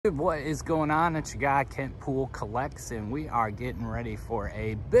What is going on? It's your guy Kentpool Collects, and we are getting ready for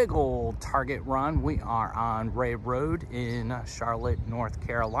a big old Target run. We are on Ray Road in Charlotte, North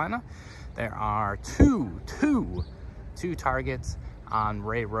Carolina. There are two Targets on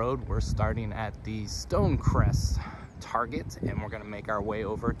Ray Road. We're starting at the Stonecrest Target, and we're gonna make our way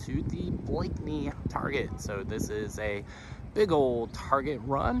over to the Blakeney Target. So this is a big old Target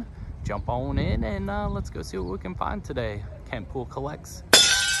run. Jump on in and let's go see what we can find today. Kentpool Collects.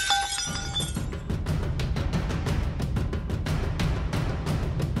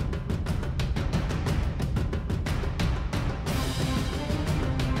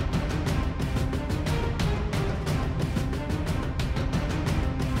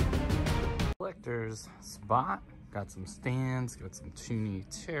 Collector's spot. Got some stands, got some Toonie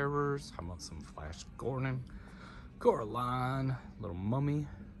Terrors. How about some Flash Gordon, Coraline, little Mummy,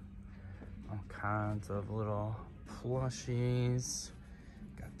 all kinds of little plushies.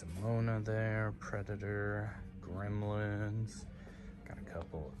 Got Demona there, Predator, Gremlins. Got a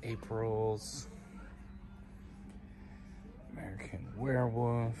couple Aprils, American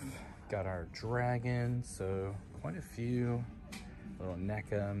Werewolf. Got our dragon, so quite a few little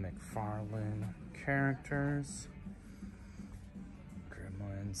NECA McFarlane characters.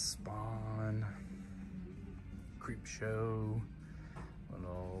 Gremlin, Spawn, Creepshow,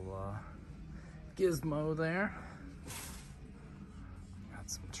 little Gizmo there. Got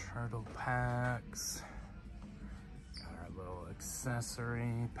some turtle packs. Got our little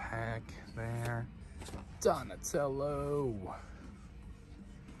accessory pack there. Donatello.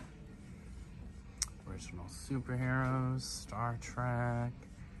 Original superheroes, Star Trek,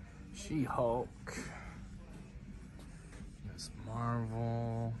 She-Hulk, Miss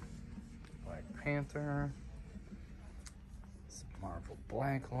Marvel, Black Panther, some Marvel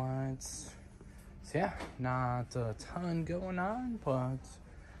Blacklights. So yeah, not a ton going on, but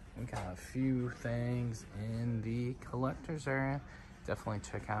we got a few things in the collector's area. Definitely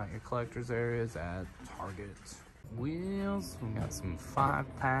check out your collector's areas at Target. Wheels, we got some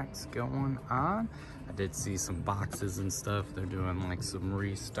 5-packs going on. I did see some boxes and stuff. They're doing like some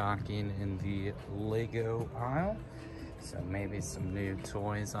restocking in the Lego aisle, so maybe some new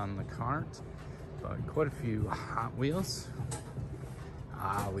toys on the cart, but quite a few Hot Wheels.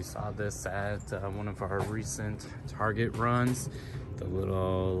 We saw this at one of our recent Target runs, the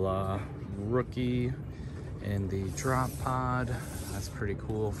little rookie in the drop pod. That's pretty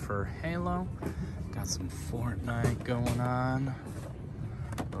cool for Halo. Got some Fortnite going on.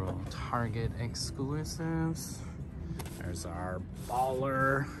 Little Target exclusives. There's our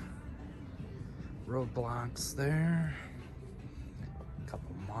Baller Roblox there. A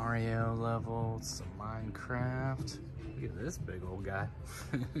couple Mario levels, some Minecraft. Look at this big old guy.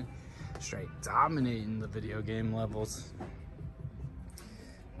 Straight dominating the video game levels.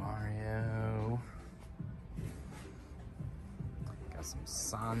 Mario. Got some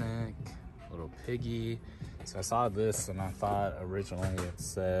Sonic. Little Piggy. So I saw this and I thought originally it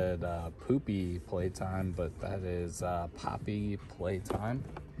said Poopy Playtime, but that is Poppy Playtime.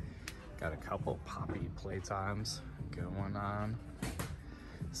 Got a couple Poppy Playtimes going on.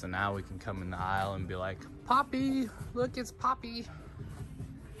 So now we can come in the aisle and be like, Poppy, look, it's Poppy.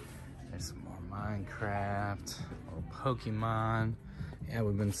 There's some more Minecraft, little Pokemon. Yeah,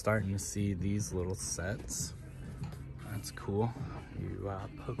 we've been starting to see these little sets. That's cool. You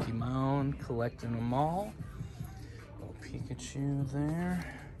Pokemon, collecting them all. Little Pikachu there.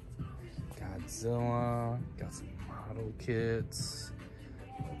 Godzilla. Got some model kits.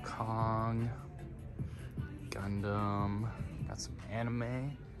 Little Kong. Gundam. Got some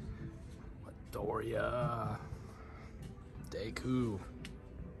anime. Midoriya. Deku.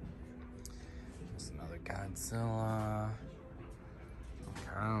 There's another Godzilla. All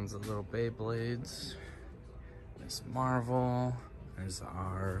kinds of little Beyblades. Miss Marvel. There's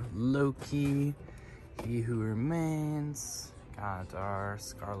our Loki, He Who Remains. Got our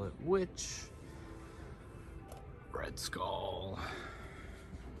Scarlet Witch, Red Skull,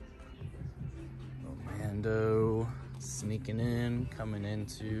 little Mando sneaking in, coming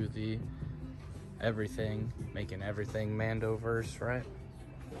into the everything, making everything Mandoverse, right?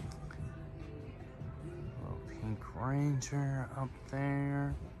 Little Pink Ranger up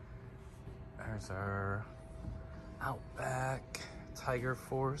there. There's our Outback Tiger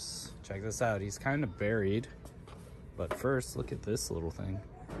Force. Check this out, he's kind of buried, but first look at this little thing.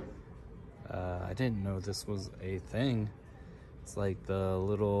 I didn't know this was a thing. It's like the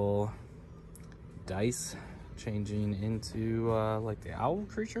little dice changing into like the owl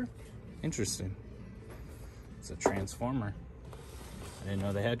creature. Interesting. It's a transformer. I didn't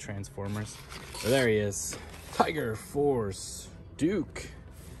know they had transformers. But there he is, Tiger Force Duke.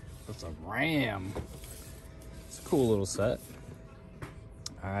 That's a ram. It's a cool little set.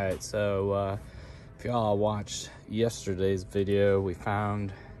 Alright, so if y'all watched yesterday's video, we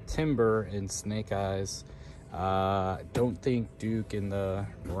found Timber and Snake Eyes. Don't think Duke and the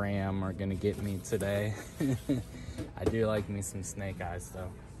Ram are gonna get me today. I do like me some Snake Eyes though.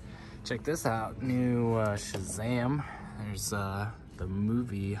 Check this out, new Shazam. There's the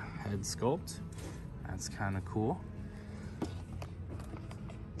movie head sculpt. That's kind of cool.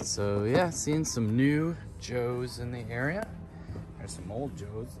 So yeah, seeing some new Joes in the area. There's some old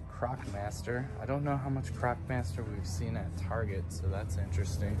Joes, Crocmaster. I don't know how much Crocmaster we've seen at Target, so that's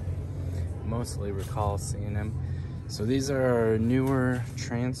interesting. Mostly recall seeing him. So these are newer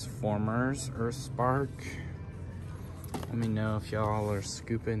Transformers, Earthspark. Let me know if y'all are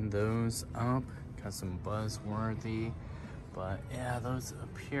scooping those up. Got some buzzworthy, but yeah, those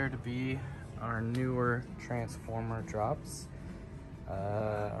appear to be our newer Transformer drops.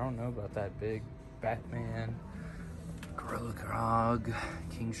 I don't know about that big Batman, Gorilla Grog,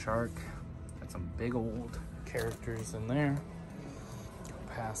 King Shark. Got some big old characters in there. Go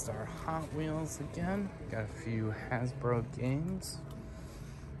past our Hot Wheels again. Got a few Hasbro games.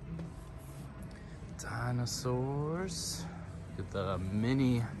 Dinosaurs. Look at the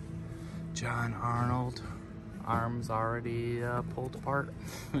mini John Arnold. Arms already pulled apart.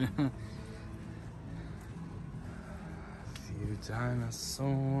 Few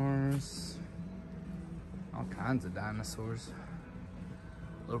dinosaurs. All kinds of dinosaurs.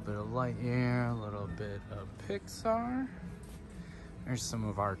 A little bit of Lightyear, a little bit of Pixar. There's some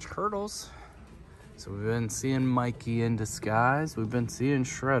of our turtles. So we've been seeing Mikey in disguise. We've been seeing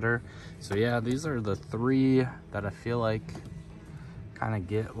Shredder. So yeah, these are the three that I feel like kind of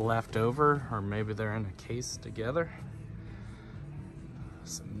get left over, or maybe they're in a case together.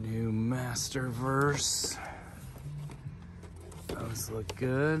 Some new Masterverse. Those look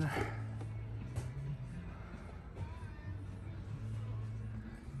good.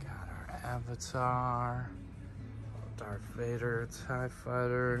 Got our Avatar, Darth Vader, TIE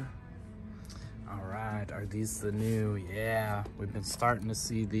Fighter. All right, are these the new? Yeah, we've been starting to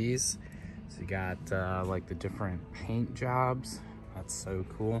see these. So you got like the different paint jobs. That's so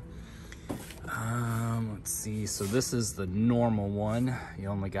cool. Let's see, so this is the normal one. You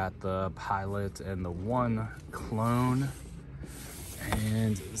only got the pilot and the one clone.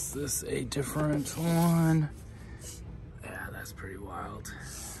 And is this a different one? Yeah, that's pretty wild.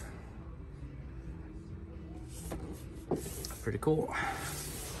 Pretty cool.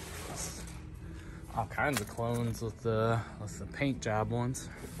 All kinds of clones with the paint job ones.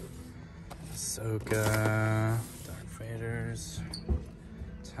 Ahsoka, Darth Vader's,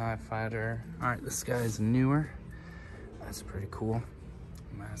 TIE Fighter. All right, this guy's newer. That's pretty cool.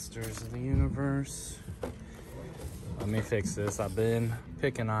 Masters of the Universe. Let me fix this. I've been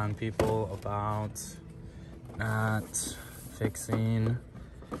picking on people about not fixing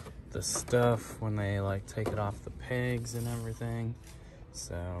the stuff when they like take it off the pegs and everything.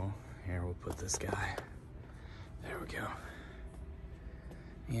 So here, we'll put this guy. There we go.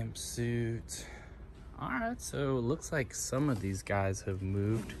 Amp suit. All right, so it looks like some of these guys have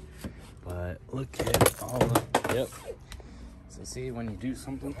moved, but look at all the, yep. So see, when you do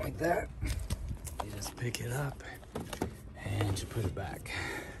something like that, you just pick it up and you put it back.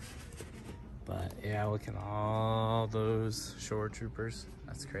 But yeah, look at all those shore troopers.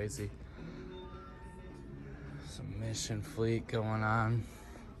 That's crazy. Some mission fleet going on.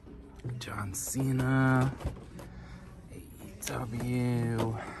 John Cena,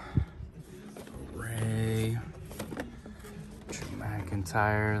 AEW, Ray, Drew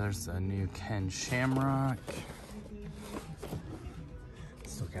McIntyre. There's a new Ken Shamrock.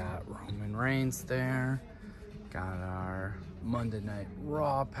 Still got Roman Reigns there. Got our Monday Night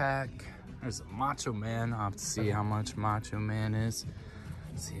Raw pack. There's a Macho Man. I'll have to see how much Macho Man is.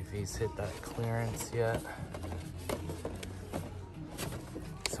 See if he's hit that clearance yet.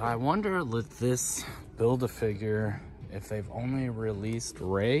 So I wonder with this Build-A-Figure if they've only released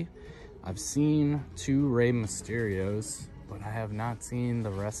Rey. I've seen 2 Rey Mysterios, but I have not seen the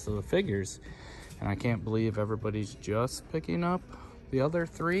rest of the figures. And I can't believe everybody's just picking up the other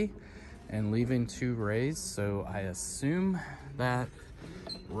 3 and leaving 2 Reys. So I assume that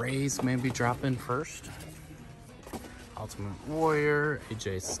Reys may be dropping first. Ultimate Warrior,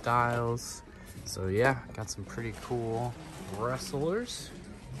 AJ Styles. So yeah, got some pretty cool wrestlers.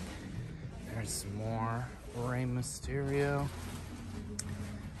 There's some more Rey Mysterio.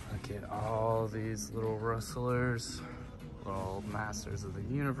 Look at all these little wrestlers, little Masters of the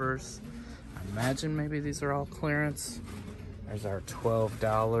Universe. I imagine maybe these are all clearance. There's our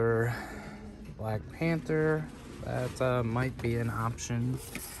 $12 Black Panther. That might be an option.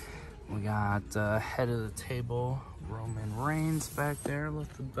 We got head of the table Roman Reigns back there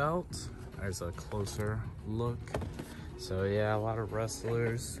with the belt. There's a closer look. So yeah, a lot of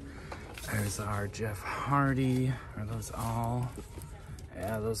wrestlers. There's our Jeff Hardy. Are those all?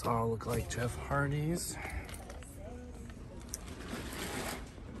 Yeah, those all look like Jeff Hardys.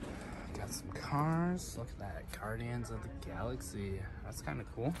 Got some cars. Look at that, Guardians of the Galaxy. That's kind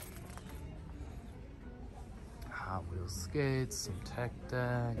of cool. Hot Wheels skates, some tech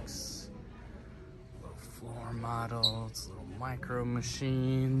decks, little floor models, little micro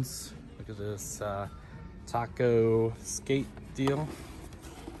machines. Look at this taco skate deal.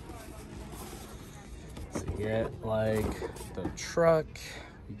 So you get like the truck,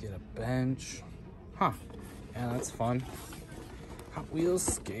 you get a bench. Huh, yeah, that's fun. Hot Wheels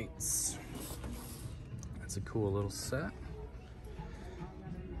skates. That's a cool little set.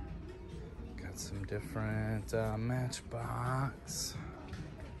 Got some different Matchbox.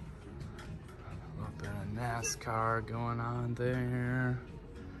 A little bit of NASCAR going on there.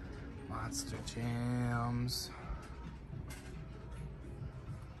 Monster Jams.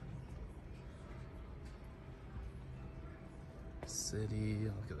 City,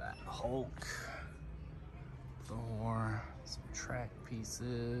 look at that. Hulk. Thor. Some track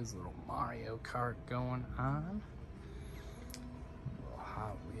pieces. Little Mario Kart going on. Little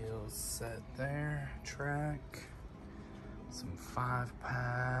Hot Wheels set there. Track. Some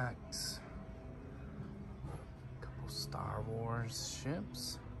 5-packs. A couple Star Wars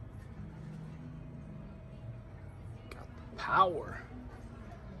ships. Got the Power.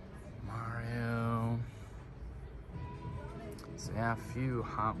 Mario. So yeah, a few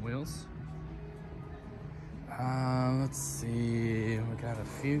Hot Wheels. Let's see, we got a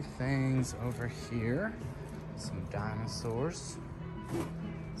few things over here. Some dinosaurs.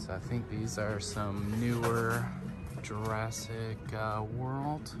 So I think these are some newer Jurassic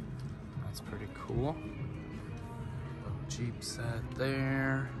World. That's pretty cool. Little Jeep set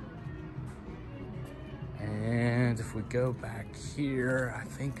there. And if we go back here, I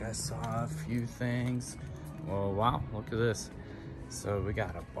think I saw a few things. Well, wow, look at this. So we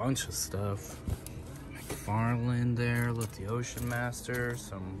got a bunch of stuff. McFarlane there, look, the Ocean Master,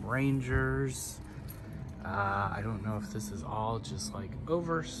 some Rangers. I don't know if this is all just like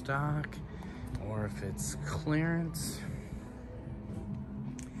overstock or if it's clearance.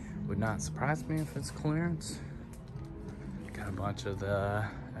 Would not surprise me if it's clearance. Got a bunch of the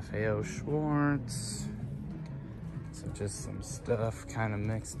FAO Schwartz. So just some stuff kind of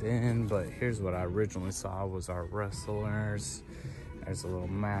mixed in, but here's what I originally saw was our wrestlers. There's a little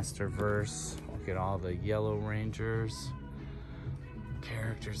Masterverse. Look at all the Yellow Rangers.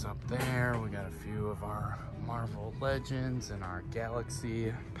 Characters up there. We got a few of our Marvel Legends and our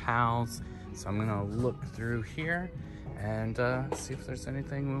Galaxy pals. So I'm gonna look through here and see if there's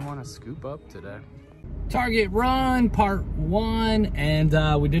anything we wanna scoop up today. Target run part 1,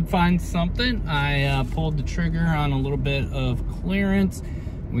 and we did find something. I pulled the trigger on a little bit of clearance.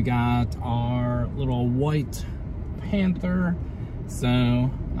 We got our little white Panther. So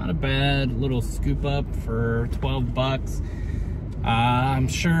not a bad little scoop up for 12 bucks. I'm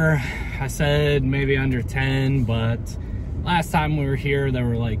sure I said maybe under 10, but last time we were here, there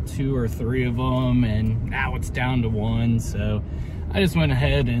were like 2 or 3 of them, and now it's down to 1. So I just went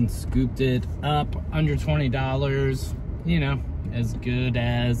ahead and scooped it up under $20. You know, as good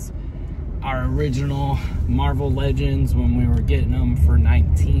as our original Marvel Legends when we were getting them for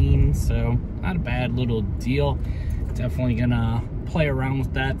 19. So not a bad little deal. Definitely gonna play around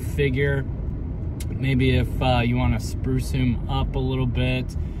with that figure. Maybe if you want to spruce him up a little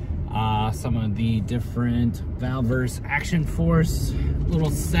bit, some of the different Valverse Action Force little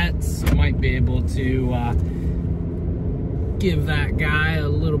sets might be able to give that guy a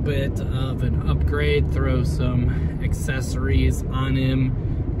little bit of an upgrade, throw some accessories on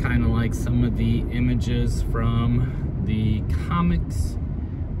him, kind of like some of the images from the comics.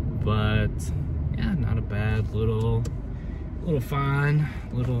 But yeah, not a bad little fun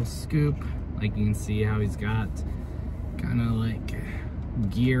little scoop. Like you can see how he's got kind of like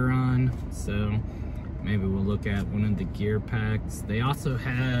gear on, so maybe we'll look at one of the gear packs. They also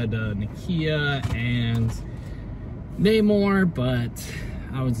had Nakia and Namor, but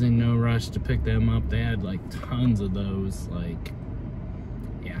I was in no rush to pick them up. They had like tons of those, like,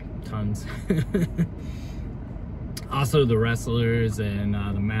 yeah, tons. Also the wrestlers and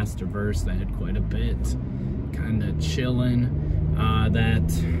the Masterverse, they had quite a bit kind of chilling.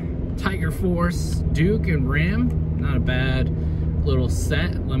 That Tiger Force Duke and Ram, not a bad little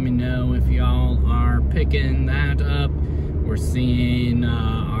set. Let me know if y'all are picking that up. We're seeing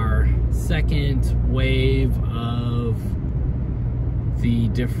our second wave of the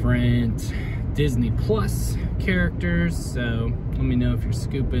different Disney Plus characters. So let me know if you're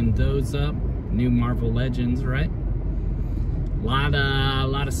scooping those up. New Marvel Legends, right? A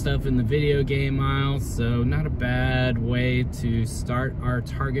lot of stuff in the video game aisle, so not a bad way to start our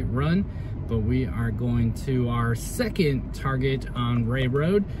Target run. But we are going to our second Target on Ray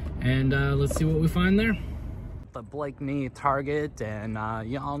Road, and let's see what we find there. The Blakeney Target, and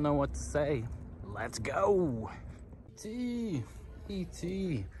y'all know what to say. Let's go.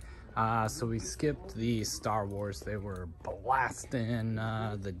 E.T. So we skipped the Star Wars. They were blasting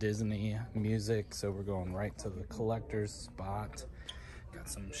the Disney music, so we're going right to the collector's spot. Got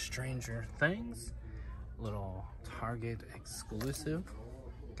some Stranger Things, little Target exclusive.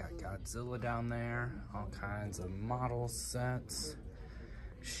 Got Godzilla down there, all kinds of model sets,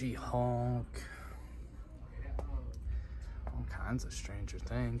 She-Hulk, all kinds of Stranger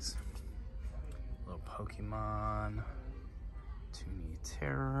Things, little Pokemon, Toony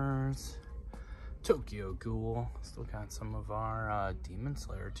Terrors, Tokyo Ghoul. Still got some of our Demon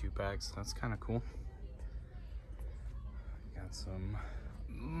Slayer 2-packs. That's kind of cool. Got some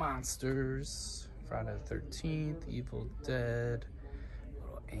monsters, Friday the 13th, Evil Dead,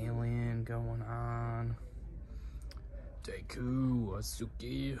 little Alien going on, Deku,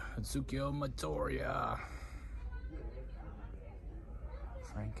 Atsukio Matoria,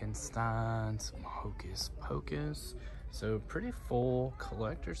 Frankenstein, some Hocus Pocus. So pretty full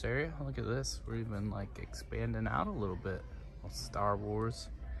collector's area. Look at this. We're even like expanding out a little bit. Star Wars.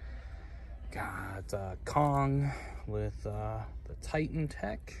 Got Kong with the Titan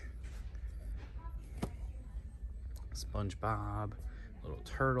tech. SpongeBob. Little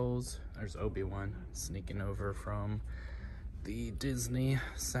turtles. There's Obi-Wan sneaking over from the Disney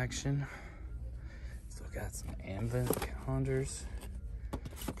section. Still got some Advent calendars.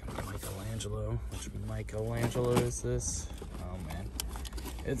 Got Michelangelo. Which Michelangelo is this? Oh man,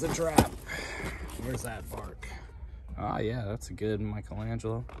 it's a trap. Where's that bark? Ah, yeah, that's a good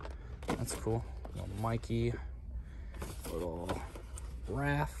Michelangelo. That's cool. Little Mikey, little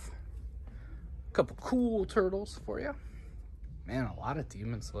Raph. A couple cool turtles for you. Man, a lot of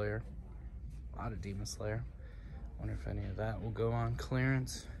Demon Slayer. Wonder if any of that will go on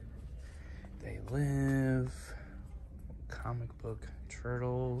clearance. They Live. Comic book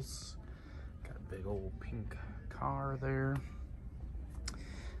turtles. Got a big old pink car there.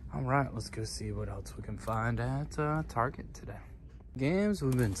 All right, let's go see what else we can find at Target today. Games,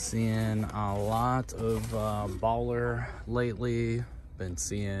 we've been seeing a lot of Baller lately. Been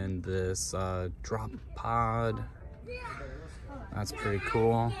seeing this drop pod. That's pretty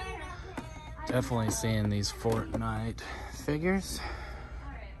cool. Definitely seeing these Fortnite figures.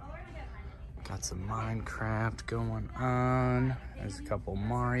 Got some Minecraft going on. There's a couple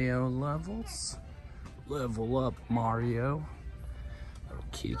Mario levels. Level up Mario. Little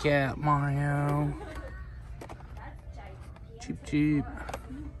kitty cat Mario. Cheap.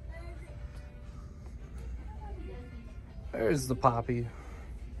 There's the Poppy.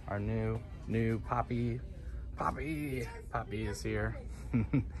 Our new Poppy. Poppy is here.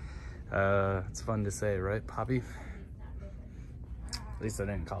 It's fun to say, right? Poppy. At least I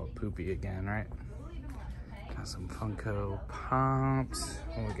didn't call it Poopy again, right? Got some Funko Pops.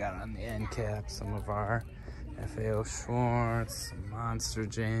 What we got on the end cap? Some of our FAO Schwartz, some Monster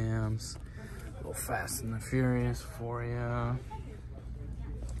Jams, a little Fast and the Furious for you.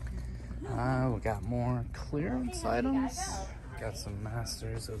 We got more clearance items. Got some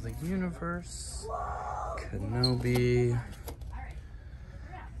Masters of the Universe, Kenobi.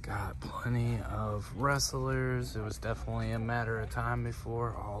 Got plenty of wrestlers. It was definitely a matter of time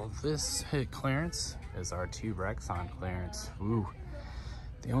before all of this hit clearance. Is our T-Rex on clearance. Ooh.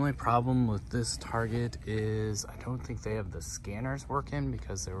 The only problem with this Target is I don't think they have the scanners working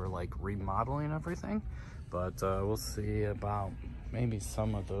because they were like remodeling everything. But we'll see about maybe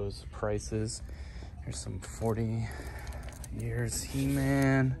some of those prices. Here's some 40 years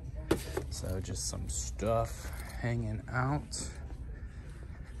He-Man. So just some stuff hanging out.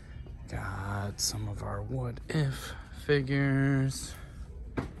 Got some of our What If figures.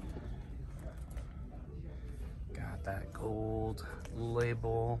 Got that gold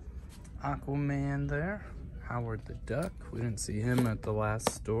label Aquaman there. Howard the Duck. We didn't see him at the last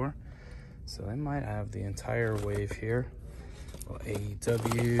store. So they might have the entire wave here. Well,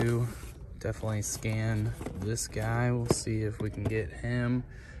 AEW. Definitely scan this guy. We'll see if we can get him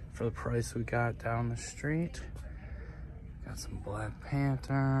for the price we got down the street. Got some Black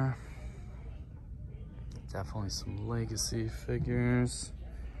Panther. Definitely some legacy figures.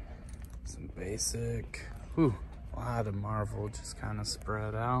 Some basic. Whew, a lot of Marvel just kind of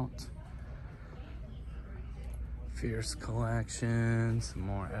spread out. Fierce collection, some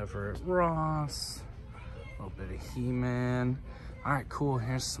more Everett Ross, a little bit of He-Man. All right, cool.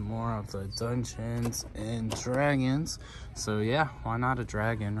 Here's some more of the Dungeons and Dragons. So yeah, why not a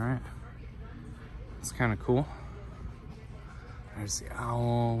dragon, right? It's kind of cool. There's the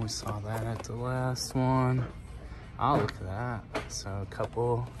owl. We saw that at the last one. Oh, look at that. So a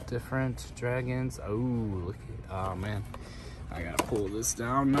couple different dragons. Oh, look at, oh man. I gotta pull this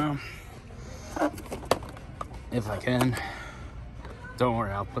down now. If I can. Don't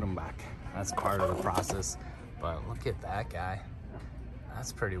worry, I'll put them back. That's part of the process. But look at that guy.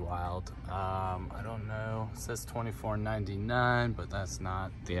 That's pretty wild. I don't know. It says $24.99, but that's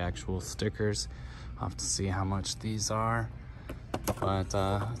not the actual stickers. I'll have to see how much these are. But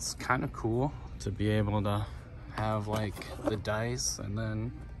it's kind of cool to be able to have like the dice and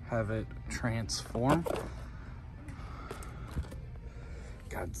then have it transform.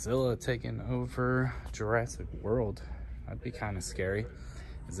 Godzilla taking over Jurassic World. That'd be kind of scary,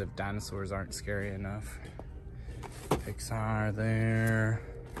 as if dinosaurs aren't scary enough. Pixar there.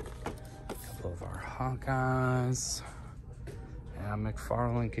 A couple of our Hawkeyes. Yeah,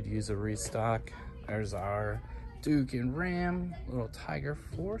 McFarlane could use a restock. There's our Duke and Ram, little Tiger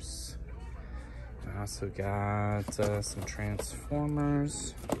Force. I also got some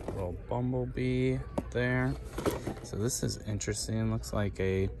Transformers, a little Bumblebee there. So this is interesting. Looks like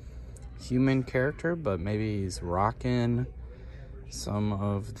a human character, but maybe he's rocking some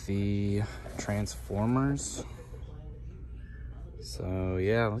of the Transformers. So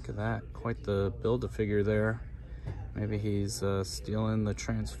yeah, look at that. Quite the build-a-figure there. Maybe he's stealing the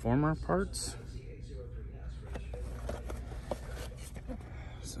Transformer parts.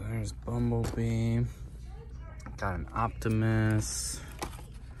 So there's Bumblebee. Got an Optimus.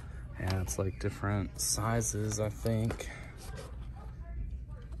 Yeah, it's like different sizes, I think.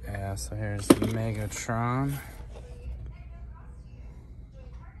 Yeah, so here's Megatron.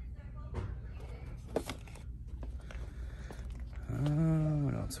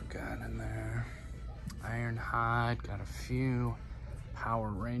 What else we got in there? Ironhide. Got a few Power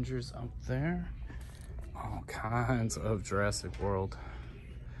Rangers up there. All kinds of Jurassic World.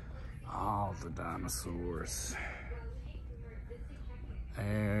 All the dinosaurs.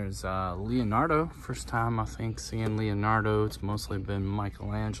 There's Leonardo. First time I think seeing Leonardo. It's mostly been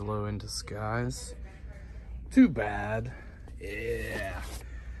Michelangelo in disguise. Too bad. Yeah.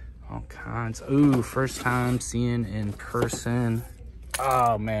 All kinds. Ooh, first time seeing in person.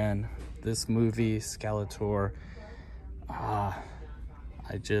 Oh man, this movie, Skeletor.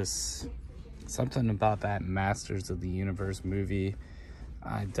 Something about that Masters of the Universe movie.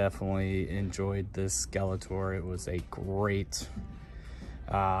 I definitely enjoyed this Skeletor. It was a great,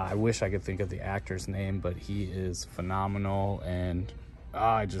 I wish I could think of the actor's name, but he is phenomenal. And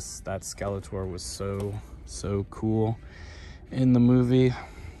that Skeletor was so cool in the movie.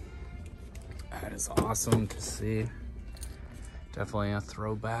 That is awesome to see. Definitely a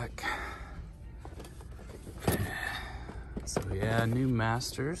throwback. So yeah, new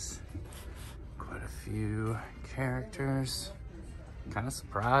Masters. Quite a few characters. Kind of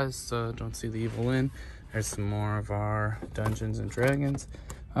surprised, don't see the evil in. There's some more of our Dungeons and Dragons.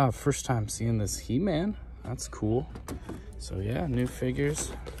 First time seeing this He-Man. That's cool. So yeah, new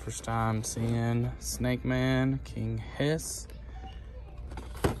figures. First time seeing Snake Man, King Hiss.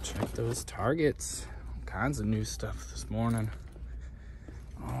 Check those targets. All kinds of new stuff this morning.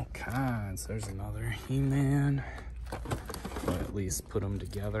 All kinds. There's another He-Man. Or at least put them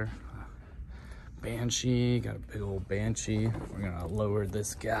together. Banshee, got a big old Banshee. We're gonna lower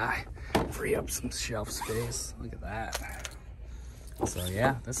this guy, free up some shelf space. Look at that. So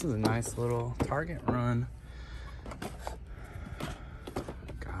yeah, this is a nice little Target run.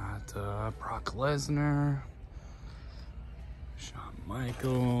 Got Brock Lesnar, Shawn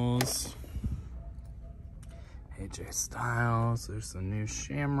Michaels, AJ Styles. There's some new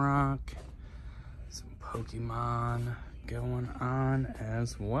Shamrock, some Pokemon going on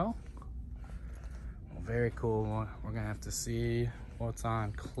as well. Very cool. We're gonna have to see what's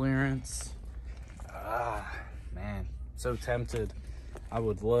on clearance. Man, so tempted. I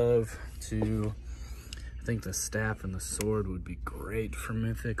would love to. I think the staff and the sword would be great for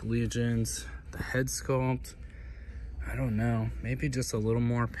Mythic Legeions. The head sculpt, I don't know, maybe just a little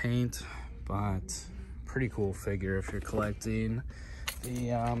more paint, but pretty cool figure if you're collecting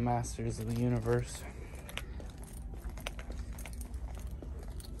the Masters of the Universe.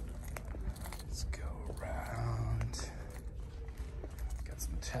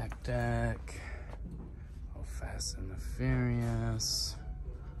 Tech deck, oh, Fast and the Furious,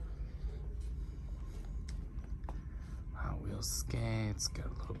 Hot Wheels those skates, got a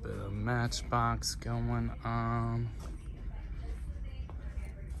little bit of Matchbox going on.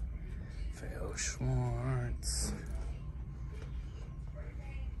 Theo Schwartz.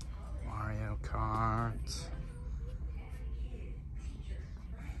 Mario Kart.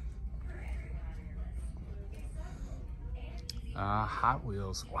 Hot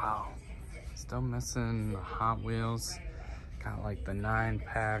Wheels, wow. Still missing the Hot Wheels. Got like the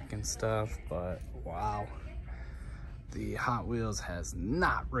 9-pack and stuff, but wow. The Hot Wheels has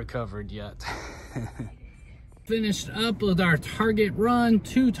not recovered yet. Finished up with our Target run,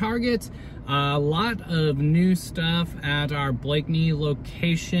 2 Targets. A lot of new stuff at our Blakeney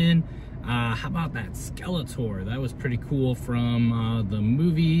location. How about that Skeletor? That was pretty cool from the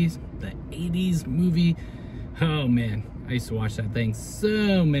movies, the 80s movie. Oh man, I used to watch that thing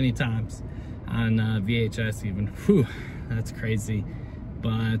so many times on VHS even. Whew, that's crazy.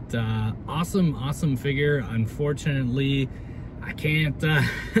 But awesome figure. Unfortunately, I can't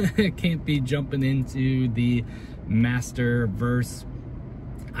can't be jumping into the Masterverse.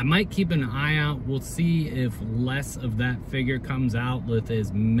 I might keep an eye out. We'll see if less of that figure comes out with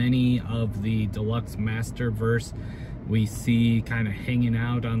as many of the deluxe Masterverse we see kind of hanging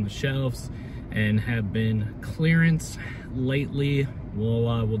out on the shelves and have been clearance lately.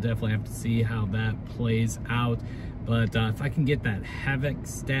 We'll definitely have to see how that plays out. But if I can get that Havoc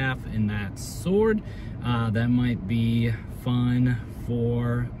staff and that sword, that might be fun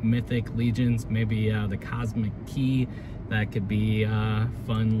for Mythic Legions. Maybe the Cosmic Key, that could be a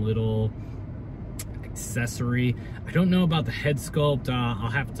fun little accessory. I don't know about the head sculpt. I'll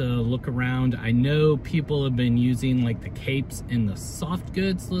have to look around. I know people have been using like the capes and the soft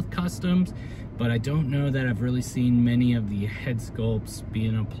goods with customs, but I don't know that I've really seen many of the head sculpts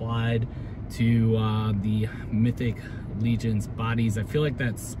being applied to the Mythic Legions bodies. I feel like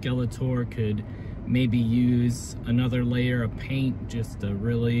that Skeletor could maybe use another layer of paint just to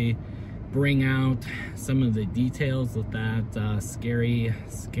really bring out some of the details with that scary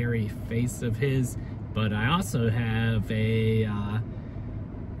face of his. But I also have a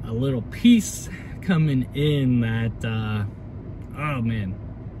little piece coming in that oh man,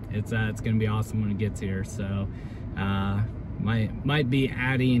 it's gonna be awesome when it gets here. So might be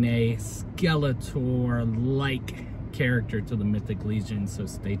adding a Skeletor-like character to the Mythic Legion, so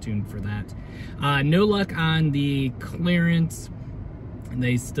stay tuned for that. No luck on the clearance.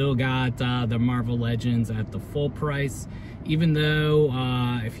 They still got the Marvel Legends at the full price, even though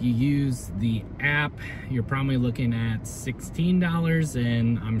if you use the app, you're probably looking at $16,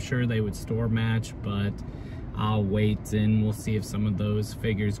 and I'm sure they would store match, but I'll wait and we'll see if some of those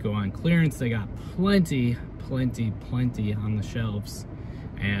figures go on clearance. They got plenty on the shelves,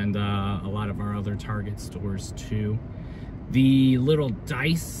 and a lot of our other Target stores too. The little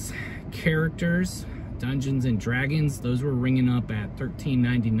dice characters, Dungeons and Dragons, those were ringing up at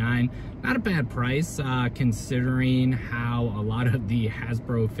 $13.99. Not a bad price considering how a lot of the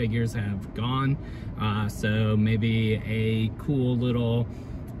Hasbro figures have gone. So maybe a cool little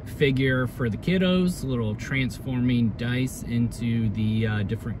figure for the kiddos, little transforming dice into the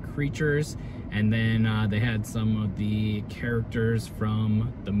different creatures. And then they had some of the characters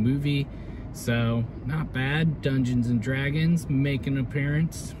from the movie. So not bad. Dungeons and Dragons make an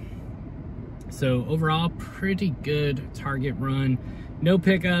appearance. So overall, pretty good Target run. No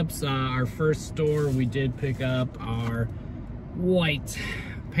pickups. Our first store, we did pick up our White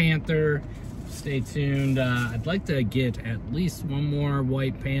Panther. Stay tuned. I'd like to get at least one more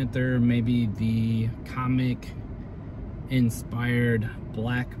White Panther, maybe the comic inspired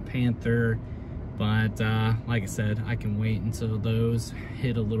Black Panther. But like I said, I can wait until those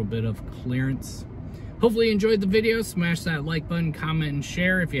hit a little bit of clearance. Hopefully you enjoyed the video. Smash that like button, comment, and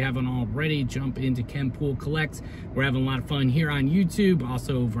share. If you haven't already, jump into Kentpool Collects. We're having a lot of fun here on YouTube,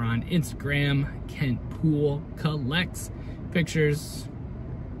 also over on Instagram, Kentpool Collects. Pictures,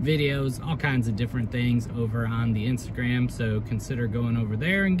 videos, all kinds of different things over on the Instagram. So consider going over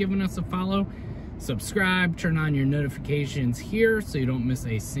there and giving us a follow. Subscribe, turn on your notifications here so you don't miss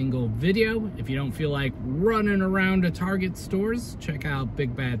a single video. If you don't feel like running around to Target stores, check out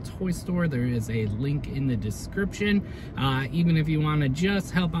Big Bad Toy Store. There is a link in the description. Even if you want to just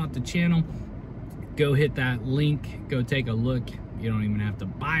help out the channel, go hit that link, go take a look. You don't even have to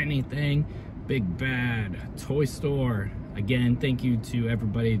buy anything. Big Bad Toy Store. Again, thank you to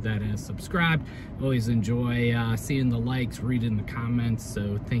everybody that has subscribed. Always enjoy seeing the likes, reading the comments,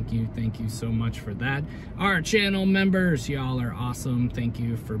 so thank you so much for that. Our channel members, y'all are awesome. Thank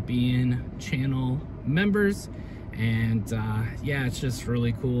you for being channel members. And yeah, it's just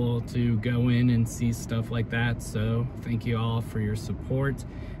really cool to go in and see stuff like that. So thank you all for your support.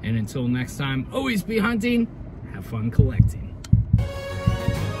 And until next time, always be hunting, have fun collecting.